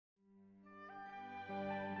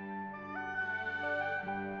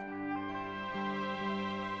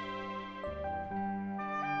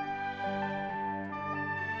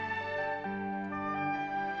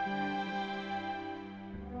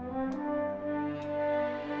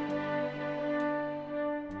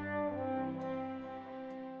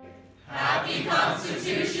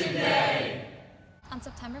Constitution Day! On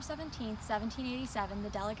September 17, 1787, the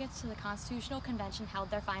delegates to the Constitutional Convention held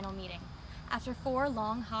their final meeting. After 4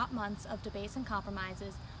 long, hot months of debates and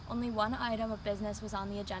compromises, only one item of business was on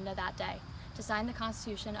the agenda that day: to sign the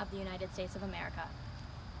Constitution of the United States of America.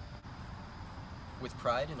 With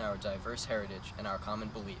pride in our diverse heritage and our common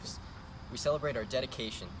beliefs, we celebrate our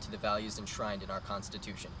dedication to the values enshrined in our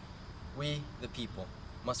Constitution. We, the people,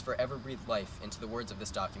 must forever breathe life into the words of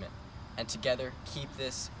this document, and together keep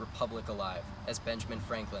this republic alive, as Benjamin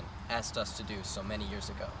Franklin asked us to do so many years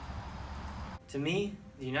ago. To me,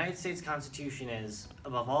 the United States Constitution is,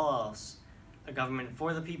 above all else, a government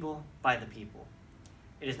for the people, by the people.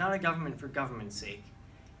 It is not a government for government's sake,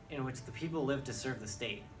 in which the people live to serve the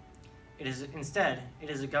state. Instead, it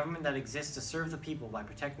is a government that exists to serve the people by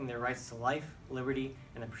protecting their rights to life, liberty,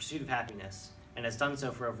 and the pursuit of happiness, and has done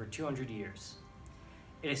so for over 200 years.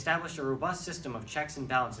 It established a robust system of checks and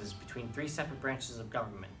balances between 3 separate branches of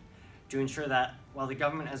government to ensure that, while the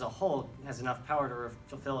government as a whole has enough power to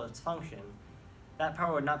fulfill its function, that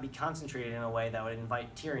power would not be concentrated in a way that would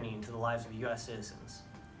invite tyranny into the lives of U.S. citizens.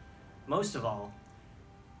 Most of all,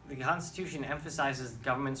 the Constitution emphasizes the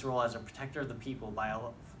government's role as a protector of the people by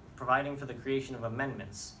providing for the creation of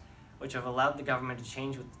amendments, which have allowed the government to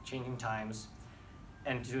change with changing times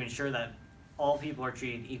and to ensure that all people are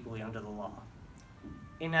treated equally under the law.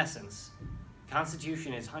 In essence, the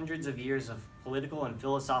Constitution is hundreds of years of political and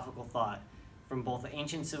philosophical thought from both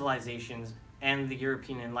ancient civilizations and the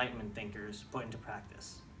European Enlightenment thinkers put into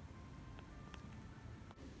practice.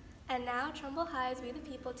 And now, Trumbull High's We the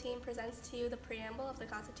People team presents to you the preamble of the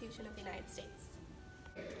Constitution of the United States.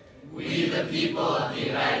 We the people of the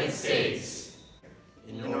United States,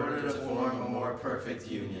 in order to form a more perfect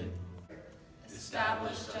union,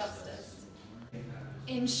 establish justice,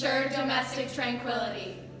 ensure domestic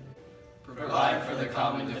tranquility, provide for the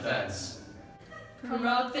common defense,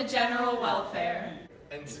 promote the general welfare,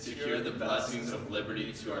 and secure the blessings of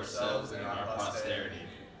liberty to ourselves and our posterity.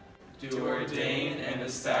 Do ordain and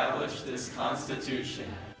establish this Constitution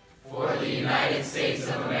for the United States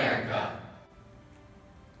of America.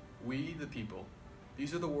 We, the people.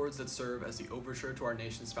 These are the words that serve as the overture to our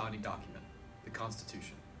nation's founding document, the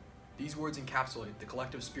Constitution. These words encapsulate the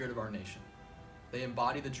collective spirit of our nation. They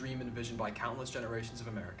embody the dream envisioned by countless generations of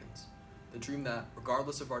Americans. The dream that,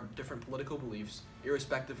 regardless of our different political beliefs,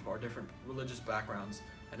 irrespective of our different religious backgrounds,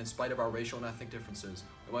 and in spite of our racial and ethnic differences,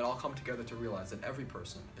 we might all come together to realize that every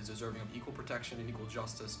person is deserving of equal protection and equal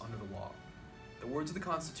justice under the law. The words of the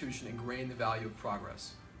Constitution ingrain the value of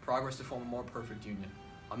progress to form a more perfect union.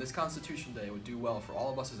 On this Constitution Day, it would do well for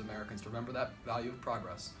all of us as Americans to remember that value of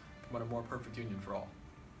progress, to promote a more perfect union for all.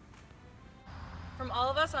 From all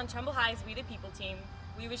of us on Trumbull High's We the People team,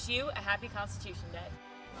 we wish you a happy Constitution Day.